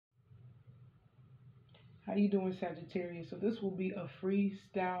How you doing, Sagittarius? So this will be a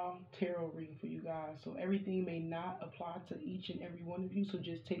freestyle tarot reading for you guys. So everything may not apply to each and every one of you. So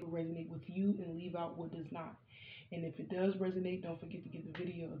just take what resonate with you and leave out what does not. And if it does resonate, don't forget to give the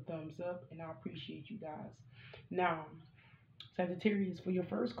video a thumbs up. And I appreciate you guys. Now, Sagittarius, for your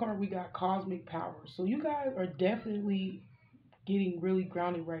first card, we got Cosmic Power. So you guys are definitely getting really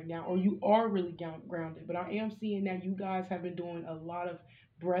grounded right now, or you are really grounded. But I am seeing that you guys have been doing a lot of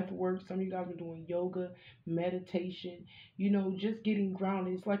breath work. Some of you guys are doing yoga, meditation, just getting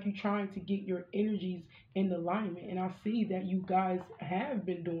grounded. It's like you're trying to get your energies in alignment. And I see that you guys have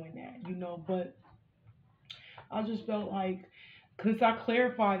been doing that, but I just felt like, because I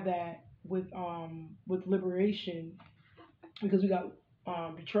clarified that with liberation, because we got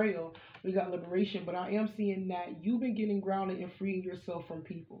betrayal, we got liberation, but I am seeing that you've been getting grounded and freeing yourself from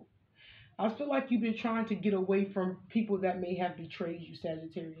people. I feel like you've been trying to get away from people that may have betrayed you,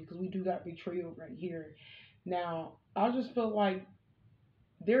 Sagittarius, because we do got betrayal right here. Now, I just feel like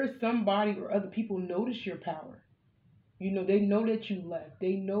there is somebody or other people notice your power. They know that you left.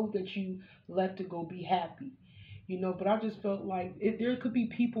 They know that you left to go be happy. But I just felt like there could be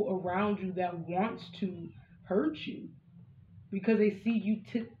people around you that wants to hurt you because they see you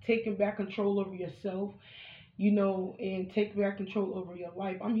taking back control over yourself, and take back control over your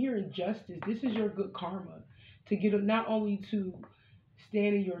life. I'm hearing justice. This is your good karma to get not only to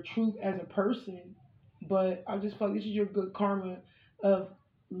stand in your truth as a person, but I just feel like this is your good karma of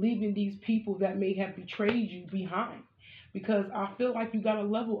leaving these people that may have betrayed you behind. Because I feel like you got to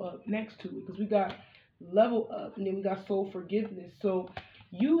level up next to it. Because we got level up and then we got soul forgiveness. So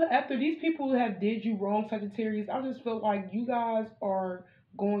after these people have did you wrong, Sagittarius, I just felt like you guys are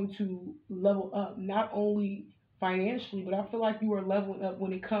going to level up, not only financially, but I feel like you are leveling up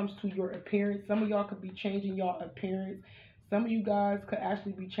when it comes to your appearance. Some of y'all could be changing y'all appearance. Some of you guys could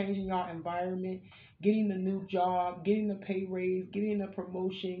actually be changing y'all environment, getting a new job, getting a pay raise, getting a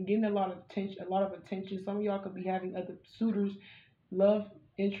promotion, getting a lot of attention. Some of y'all could be having other suitors, love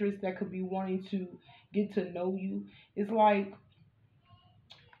interests that could be wanting to get to know you. It's like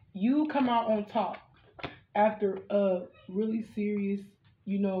you come out on top after a really serious,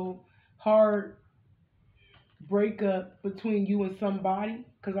 hard breakup between you and somebody.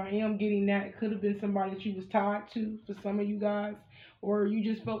 Because I am getting that it could have been somebody that you was tied to for some of you guys, or you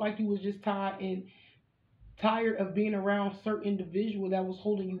just felt like you was just tired of being around certain individual that was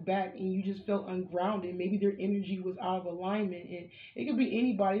holding you back, and you just felt ungrounded. Maybe their energy was out of alignment, and it could be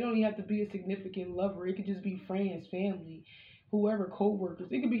anybody. It don't even have to be a significant lover. It could just be friends, family, whoever, co-workers.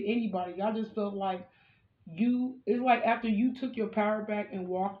 It could be anybody. I just felt like it's like after you took your power back and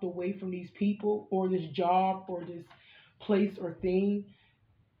walked away from these people or this job or this place or thing,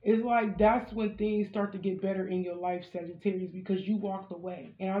 it's like that's when things start to get better in your life, Sagittarius, because you walked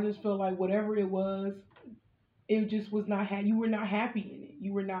away. And I just feel like whatever it was, it just was not you were not happy in it.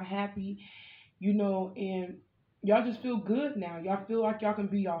 You were not happy, and y'all just feel good now. Y'all feel like y'all can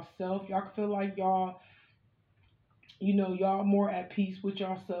be yourself. Y'all feel like y'all more at peace with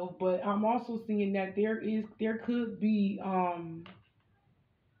yourself. But I'm also seeing that there could be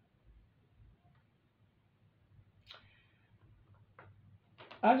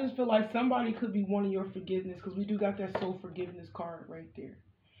I just feel like somebody could be wanting your forgiveness, because we do got that soul forgiveness card right there.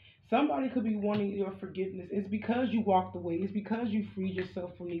 Somebody could be wanting your forgiveness. It's because you walked away. It's because you freed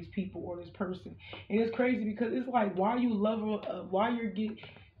yourself from these people or this person. And it's crazy because it's like why you love why you're getting.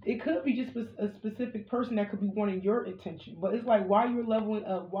 It could be just a specific person that could be wanting your attention. But it's like while you're leveling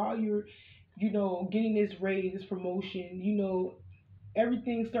up, while you're, getting this raise, this promotion,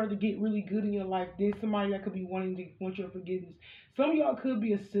 everything started to get really good in your life, then somebody that could be want your forgiveness. Some of y'all could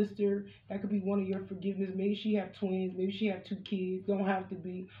be a sister that could be wanting your forgiveness. Maybe she have twins, maybe she have two kids, don't have to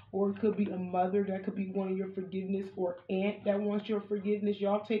be. Or it could be a mother that could be wanting your forgiveness, or aunt that wants your forgiveness.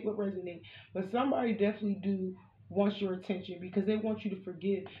 Y'all take what resonates. But somebody definitely do wants your attention because they want you to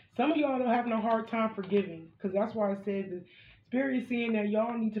forgive. Some of y'all are having a hard time forgiving, because that's why I said the Spirit is saying that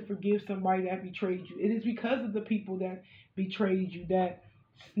y'all need to forgive somebody that betrayed you. It is because of the people that betrayed you, that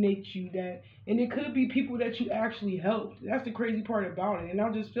snaked you, and it could be people that you actually helped. That's the crazy part about it. And I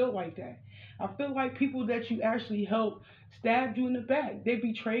just feel like that. I feel like people that you actually helped stabbed you in the back. They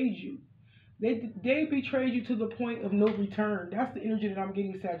betrayed you. They betrayed you to the point of no return. That's the energy that I'm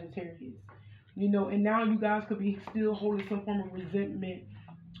getting, Sagittarius. And now you guys could be still holding some form of resentment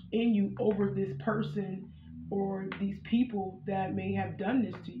in you over this person or these people that may have done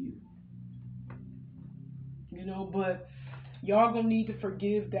this to you. But y'all gonna need to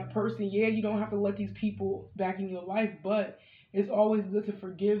forgive that person. Yeah, you don't have to let these people back in your life, but it's always good to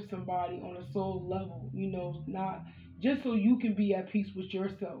forgive somebody on a soul level, not just so you can be at peace with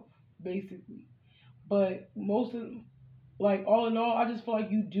yourself, basically. But like, all in all, I just feel like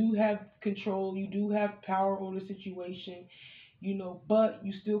you do have control, you do have power over the situation, but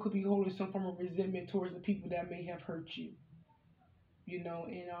you still could be holding some form of resentment towards the people that may have hurt you, and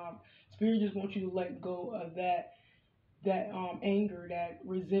Spirit just wants you to let go of that anger, that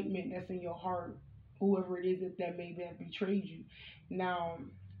resentment that's in your heart, whoever it is that may have betrayed you. Now,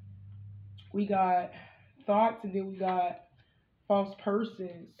 we got thoughts, and then we got false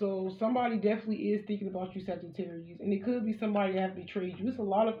person. So somebody definitely is thinking about you, Sagittarius, and it could be somebody that has betrayed you. It's a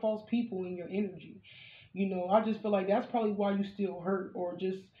lot of false people in your energy. I just feel like that's probably why you still hurt, or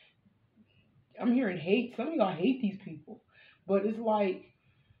just, I'm hearing hate. Some of y'all hate these people, but it's like,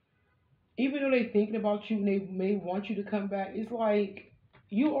 even though they're thinking about you and they may want you to come back, it's like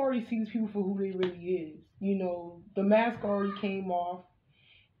you already see these people for who they really is. The mask already came off,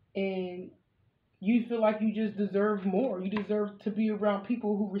 and you feel like you just deserve more. You deserve to be around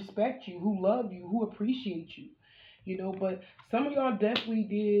people who respect you, who love you, who appreciate you. But some of y'all definitely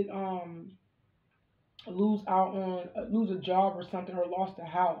did lose a job or something, or lost a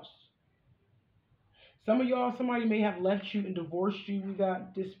house. Some of y'all, somebody may have left you and divorced you. We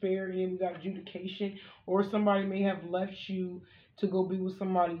got despair, and we got adjudication. Or somebody may have left you to go be with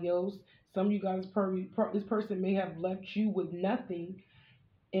somebody else. Some of you guys, this person may have left you with nothing,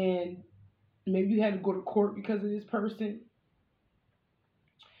 and maybe you had to go to court because of this person.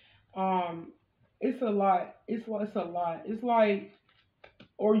 It's a lot. It's a lot. It's like,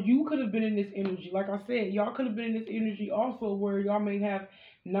 or you could have been in this energy. Like I said, y'all could have been in this energy also, where y'all may have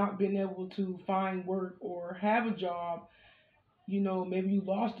not been able to find work or have a job. Maybe you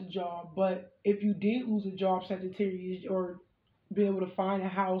lost a job. But if you did lose a job, Sagittarius, or be able to find a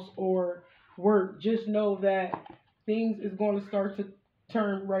house or work, just know that things is going to start to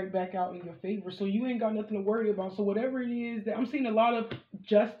turn right back out in your favor. So you ain't got nothing to worry about. So whatever it is that I'm seeing, a lot of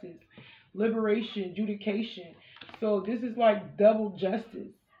justice, liberation, adjudication. So this is like double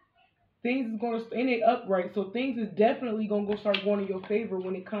justice. Things is going to stay upright. So things is definitely going to start going in your favor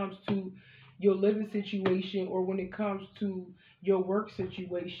when it comes to your living situation, or when it comes to your work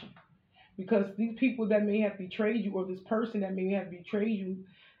situation. Because these people that may have betrayed you, or this person that may have betrayed you,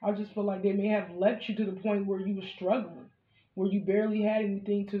 I just feel like they may have left you to the point where you were struggling, where you barely had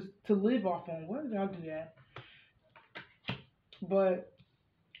anything to live off on. Why did I do that? But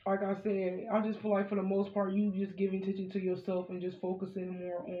like I said, I just feel like for the most part, you just giving attention to yourself and just focusing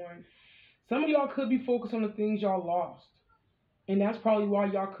more on. Some of y'all could be focused on the things y'all lost, and that's probably why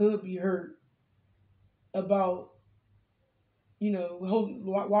y'all could be hurt about,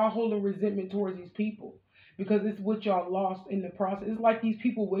 while holding resentment towards these people, because it's what y'all lost in the process. It's like these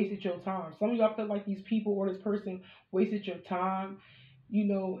people wasted your time. Some of y'all feel like these people or this person wasted your time,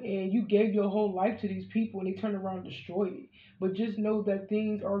 and you gave your whole life to these people, and they turned around and destroyed it. But just know that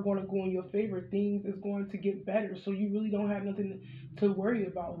things are going to go in your favor. Things is going to get better. So you really don't have nothing to worry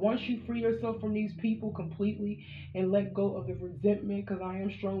about. Once you free yourself from these people completely and let go of the resentment, because I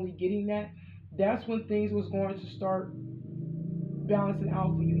am strongly getting that's when things was going to start balancing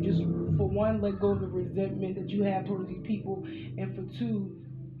out for you. Just for one, let go of the resentment that you have towards these people, and for two,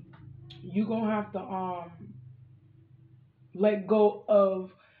 you're gonna have to let go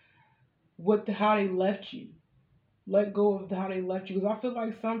of how they left you. Let go of how they left you. Because I feel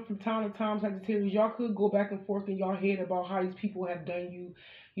like from time to time, Sagittarius, y'all could go back and forth in your head about how these people have done you,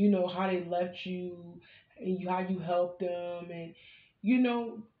 how they left you, and how you helped them, and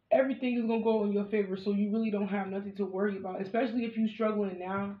everything is gonna go in your favor. So you really don't have nothing to worry about, especially if you're struggling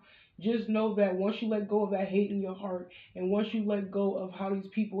now. Just know that once you let go of that hate in your heart, and once you let go of how these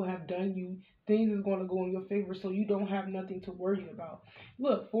people have done you, things is going to go in your favor. So you don't have nothing to worry about.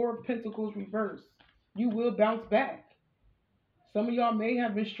 Look, Four of Pentacles reverse. You will bounce back. Some of y'all may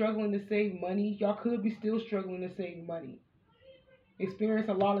have been struggling to save money. Y'all could be still struggling to save money. Experience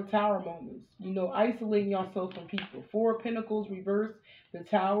a lot of tower moments. Isolating yourself from people. Four of Pentacles reverse. The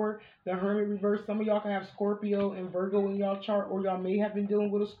Tower, the Hermit reverse. Some of y'all can have Scorpio and Virgo in y'all chart, or y'all may have been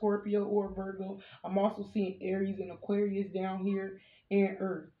dealing with a Scorpio or a Virgo. I'm also seeing Aries and Aquarius down here, and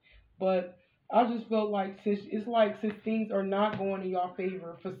Earth. But I just felt like since things are not going in y'all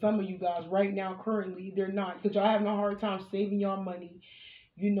favor for some of you guys right now, currently, they're not. Because y'all having a hard time saving y'all money.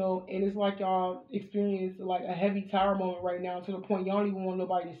 And it's like y'all experience like a heavy tower moment right now, to the point y'all don't even want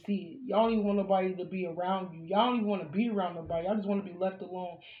nobody to see it. Y'all don't even want nobody to be around you. Y'all don't even want to be around nobody. Y'all just want to be left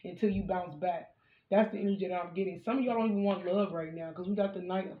alone until you bounce back. That's the energy that I'm getting. Some of y'all don't even want love right now, because we got the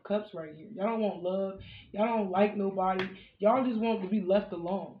Knight of Cups right here. Y'all don't want love. Y'all don't like nobody. Y'all just want to be left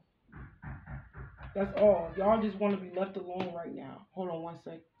alone. That's all. Y'all just want to be left alone right now. Hold on one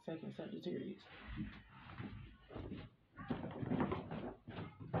second, Sagittarius.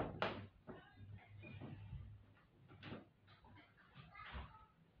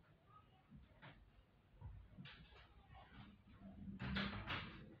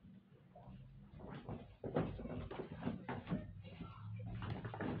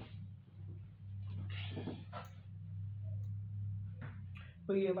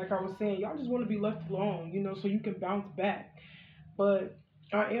 But yeah, like I was saying, y'all just want to be left alone, you know, so you can bounce back. But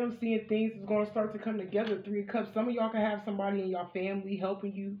I am seeing things is going to start to come together. Three of Cups. Some of y'all can have somebody in your family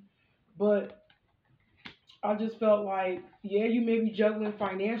helping you, but I just felt like, yeah, you may be juggling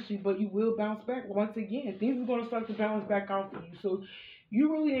financially, but you will bounce back once again. Things are going to start to balance back out for you. So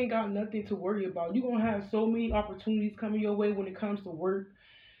you really ain't got nothing to worry about. You're going to have so many opportunities coming your way when it comes to work.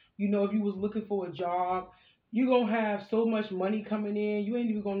 You know, if you was looking for a job, you're going to have so much money coming in, you ain't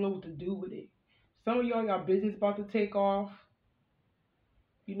even going to know what to do with it. Some of y'all got business about to take off.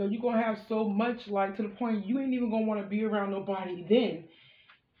 You know, you're going to have so much, like, to the point you ain't even going to want to be around nobody then.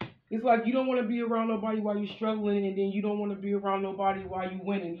 It's like you don't want to be around nobody while you're struggling, and then you don't want to be around nobody while you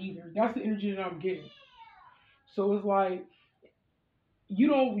winning either. That's the energy that I'm getting. So it's like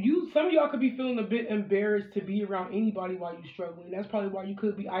some of y'all could be feeling a bit embarrassed to be around anybody while you're struggling. That's probably why you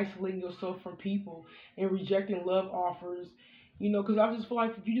could be isolating yourself from people and rejecting love offers. You know, because I just feel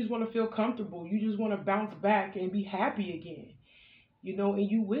like if you just want to feel comfortable, you just want to bounce back and be happy again. You know,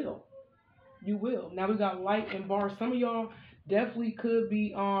 and you will. You will. Now we got light and bars. Some of y'all definitely could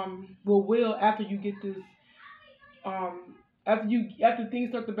be will after you get this after things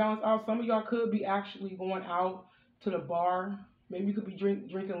start to balance out. Some of y'all could be actually going out to the bar. Maybe you could be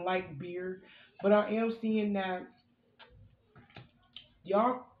drinking light beer. But I am seeing that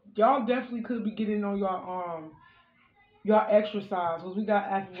y'all definitely could be getting on y'all exercise, because we got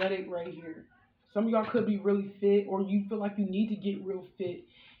athletic right here. Some of y'all could be really fit, or you feel like you need to get real fit.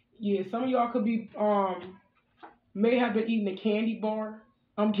 Yeah, some of y'all could be may have been eating a candy bar.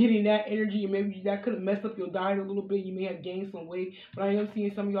 I'm getting that energy, and maybe that could have messed up your diet a little bit. You may have gained some weight, but I am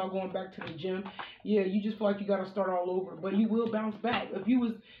seeing some of y'all going back to the gym. Yeah, you just feel like you got to start all over, but you will bounce back. If you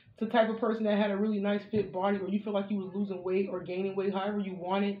was the type of person that had a really nice fit body, or you feel like you was losing weight or gaining weight, however you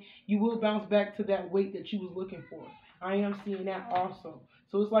want it, you will bounce back to that weight that you was looking for. I am seeing that also.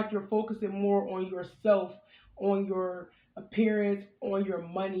 So it's like you're focusing more on yourself, on your appearance, on your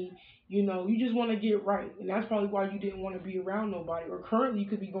money. You know, you just want to get right. And that's probably why you didn't want to be around nobody. Or currently you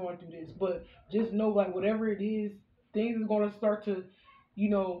could be going through this. But just know, like, whatever it is, things are going to start to, you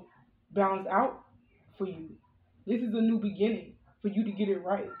know, balance out for you. This is a new beginning for you to get it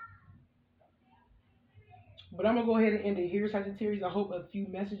right. But I'm going to go ahead and end it here, Sagittarius. I hope a few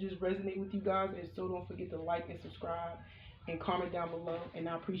messages resonate with you guys. And so don't forget to like and subscribe and comment down below. And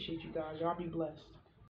I appreciate you guys. Y'all be blessed.